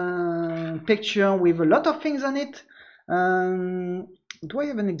large picture with a lot of things on it, do I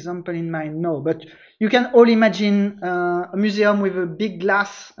have an example in mind? No, but you can all imagine a museum with a big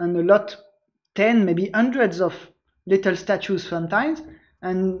glass and a lot, 10, maybe hundreds of little statues sometimes,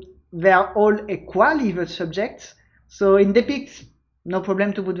 and they are all equally the subjects. So in depicts, No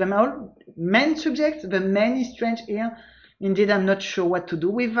problem to put them all. Main subject, the main is strange here. Indeed, I'm not sure what to do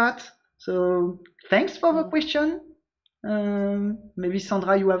with that. So thanks for the question. Maybe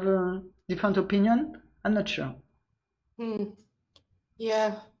Sandra, you have a different opinion? I'm not sure.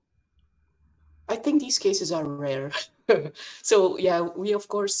 Yeah, I think these cases are rare. So yeah, we of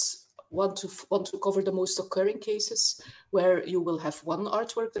course want to cover the most occurring cases where you will have one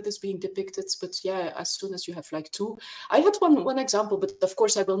artwork that is being depicted. But yeah, as soon as you have like two, I had one example, but of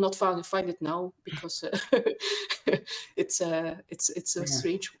course I will not find it now because it's a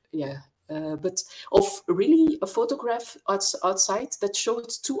strange, yeah. But of really a photograph outside that showed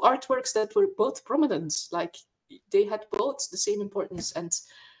two artworks that were both prominent, like they had both the same importance. And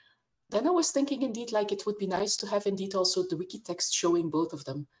then I was thinking indeed, like it would be nice to have indeed also the wiki text showing both of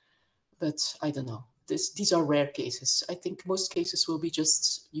them. But I don't know. These are rare cases. I think most cases will be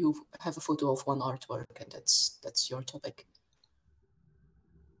just you have a photo of one artwork and that's your topic.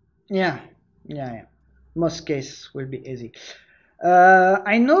 Yeah. Most cases will be easy.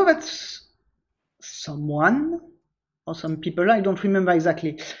 I know that someone or some people, I don't remember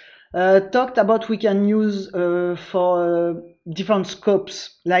exactly, talked about we can use for different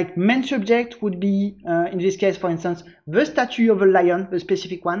scopes, like main subject would be, in this case, for instance, the statue of a lion, the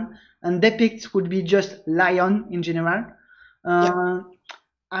specific one, and depicts would be just lion in general.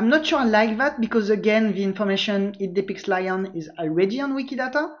 I'm not sure I like that because, again, the information it depicts lion is already on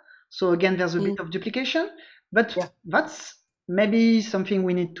Wikidata. So again, there's a bit of duplication, but that's maybe something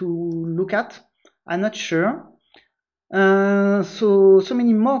we need to look at. I'm not sure. So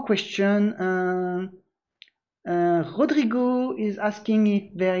many more questions. Rodrigo is asking if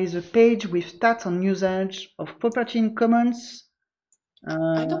there is a page with stats on usage of property in Commons.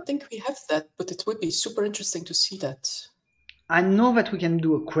 I don't think we have that, but it would be super interesting to see that. I know that we can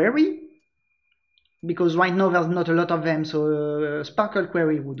do a query, because right now there's not a lot of them, so a Sparkle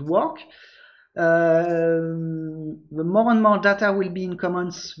query would work. The more and more data will be in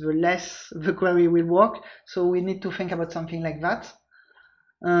Commons, the less the query will work. So we need to think about something like that.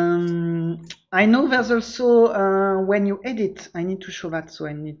 I know there's also, when you edit, I need to show that, so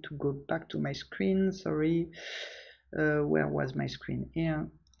I need to go back to my screen, sorry. Where was my screen? Here.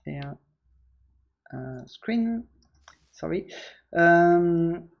 Screen, sorry.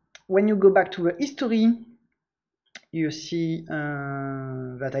 When you go back to the history, you see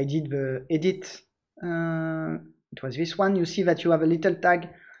that I did the edit. It was this one. You see that you have a little tag,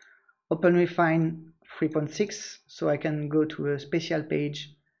 OpenRefine 3.6. So I can go to a special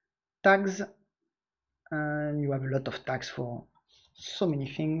page, tags, and you have a lot of tags for so many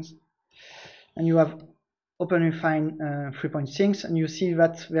things. And you have OpenRefine 3.6, and you see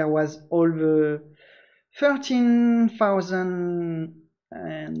that there was all the 13,000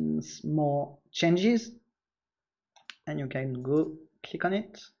 and more changes, and you can go click on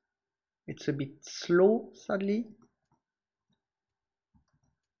it. It's a bit slow, sadly.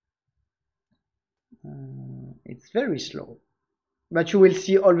 It's very slow, but you will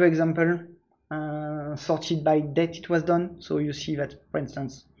see all the example sorted by date it was done. So you see that, for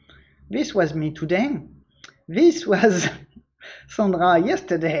instance, this was me today, this was Sandra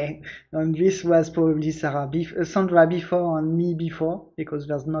yesterday, and this was probably Sandra before and me before, because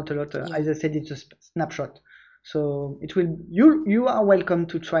there's not a lot. As I said, it's a snapshot. So it will. You are welcome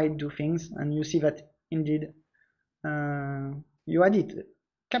to try to do things, and you see that indeed you added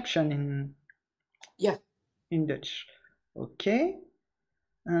caption in Dutch. Okay.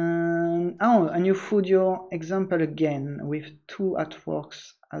 And you put your example again with two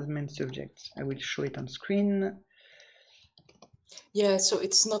artworks as main subjects. I will show it on screen. Yeah, so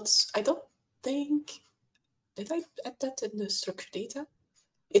it's not, I don't think, did I add that in the structured data?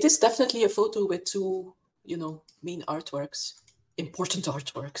 It is definitely a photo with two, main artworks, important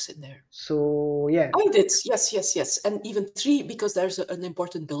artworks in there. So, yeah. I did, yes. And even three, because there's an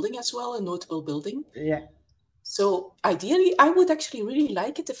important building as well, a notable building. Yeah. So ideally, I would actually really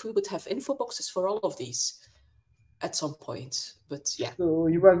like it if we would have info boxes for all of these at some point, but yeah. So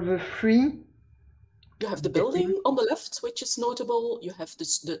you have the three. You have the building on the left, which is notable. You have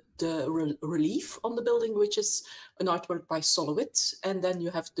the relief on the building, which is an artwork by Solowit. And then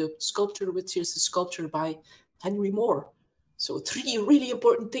you have the sculpture, which is a sculpture by Henry Moore. So three really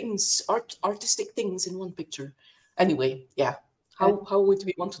important things, artistic things in one picture. Anyway, yeah. How would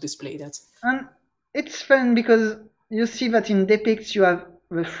we want to display that? And it's fun because you see that in depicts you have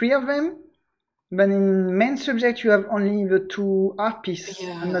the three of them, but in main subject you have only the two art pieces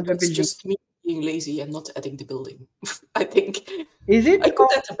and not the building. Just me being lazy and not adding the building. I think. Is it? I could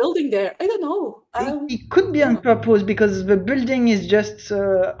add the building there. I don't know. It could be on purpose because the building is just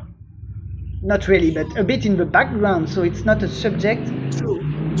not really, but a bit in the background, so it's not a subject,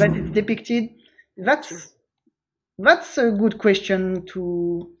 but it's depicted. That's a good question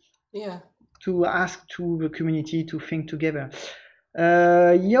to ask to the community to think together.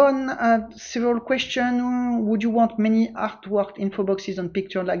 Jon had several questions. Would you want many artwork info boxes on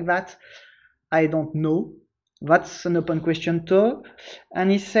picture like that? I don't know. That's an open question too.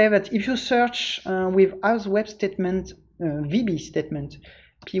 And he said that if you search with as web statement, VB statement,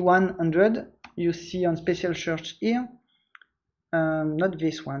 P100, you see on special search here, not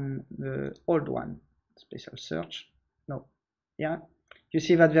this one, the old one, special search. No, yeah. You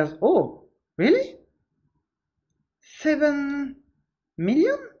see that there's, oh, really? 7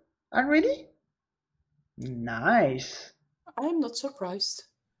 million already? Nice. I'm not surprised.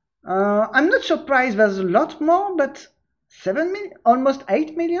 I'm not surprised there's a lot more, but 7 million, almost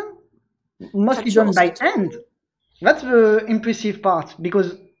 8 million? Mostly done by hand. That's the impressive part,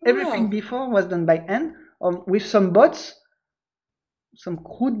 because everything before was done by hand, with some bots, some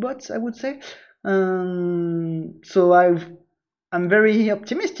crude bots, I would say. So I'm very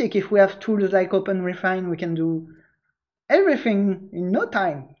optimistic. If we have tools like OpenRefine, we can do everything in no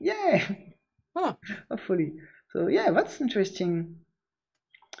time. Yeah, hopefully. So yeah, that's interesting.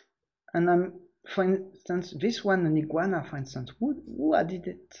 And for instance, this one, an iguana, for instance, who added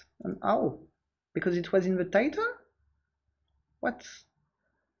it and how? Because it was in the title? What?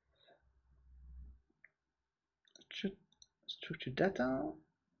 Structured data.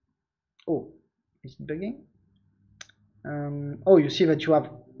 Oh, is it bugging? Oh, you see that you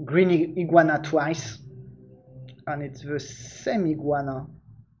have green iguana twice, and it's the same iguana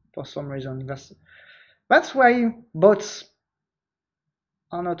for some reason. That's why bots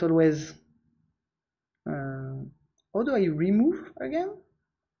are not always. How do I remove again?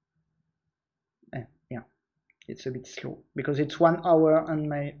 Yeah, it's a bit slow because it's 1 hour and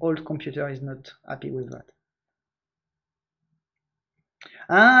my old computer is not happy with that.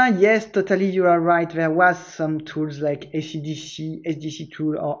 Ah, yes, totally, you are right. There was some tools like ACDC, SDC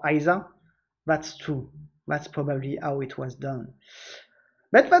tool, or ISA. That's true. That's probably how it was done.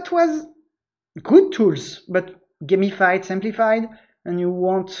 But that was good tools, but gamified, simplified, and you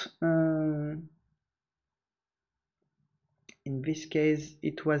want, in this case,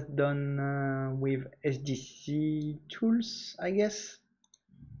 it was done with SDC tools, I guess.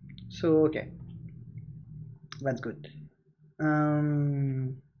 So, okay, that's good.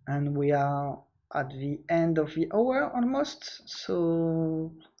 And we are at the end of the hour almost,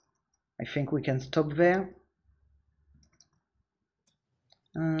 so I think we can stop there.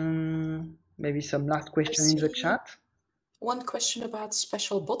 Maybe some last question in the chat. One question about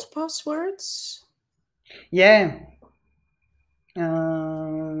special bot passwords. Yeah.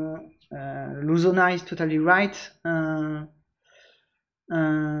 Luzona is totally right.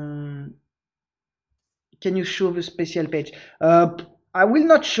 Can you show the special page? I will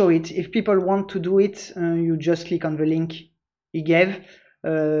not show it. If people want to do it, you just click on the link he gave.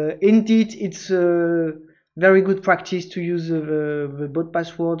 Indeed, it's a very good practice to use the bot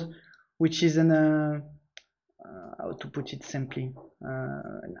password, which is an how to put it simply,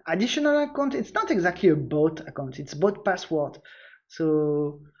 an additional account. It's not exactly a bot account, it's bot password.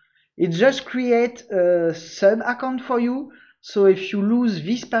 So it just creates a sub account for you. So if you lose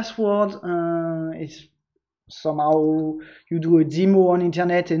this password, it's somehow you do a demo on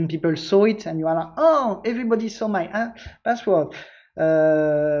internet and people saw it and you are like, oh, everybody saw my password.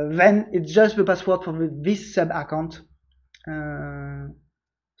 Then it's just the password for this sub account.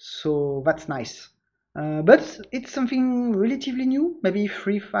 So that's nice. But it's something relatively new, maybe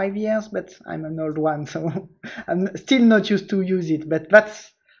 3-5 years, but I'm an old one, so I'm still not used to use it, but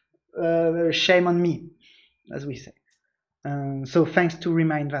that's shame on me, as we say. So thanks to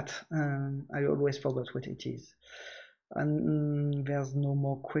remind that. I always forgot what it is. And there's no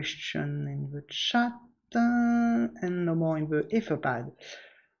more question in the chat and no more in the Etherpad.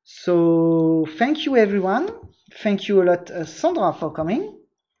 So thank you everyone. Thank you a lot, Sandra, for coming.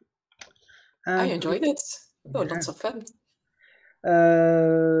 I enjoyed it. Oh, lots of fun.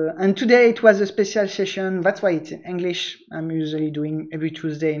 And today it was a special session. That's why it's in English. I'm usually doing every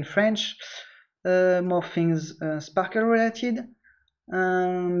Tuesday in French. More things Sparkle related.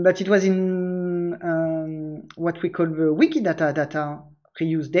 But it was in what we call the Wikidata data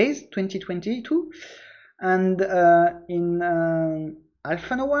reuse days 2022. And in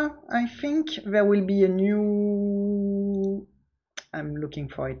half an hour, I think, there will be a new... I'm looking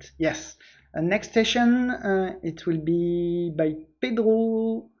for it. Yes. Next session, it will be by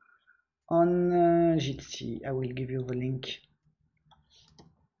Pedro on Jitsi. I will give you the link.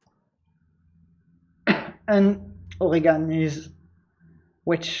 And Oregon is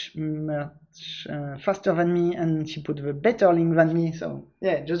which faster than me, and she put the better link than me. So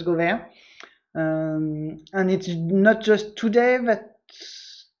yeah, just go there. And it's not just today, but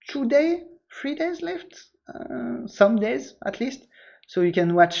 3 days left, some days at least. So you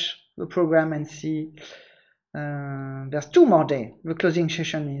can watch the program and see. There's 2 more days. The closing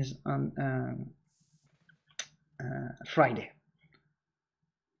session is on Friday.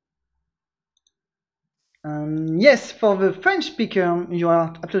 Yes, for the French speaker, you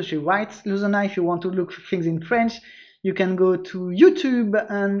are absolutely right, Luzana. If you want to look for things in French, you can go to YouTube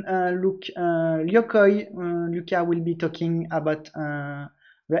and look Lyokoi. Luca will be talking about the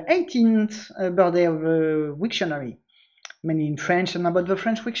 18th birthday of the Wiktionary, mainly in French and about the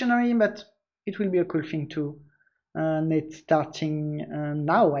French Wiktionary, but it will be a cool thing too. And it's starting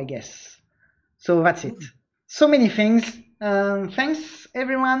now, I guess. So that's it. So many things. Thanks,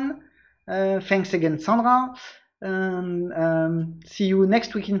 everyone. Thanks again, Sandra. See you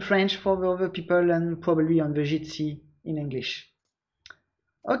next week in French for the other people, and probably on the Jitsi in English.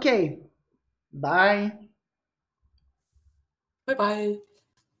 Okay, bye. Bye-bye.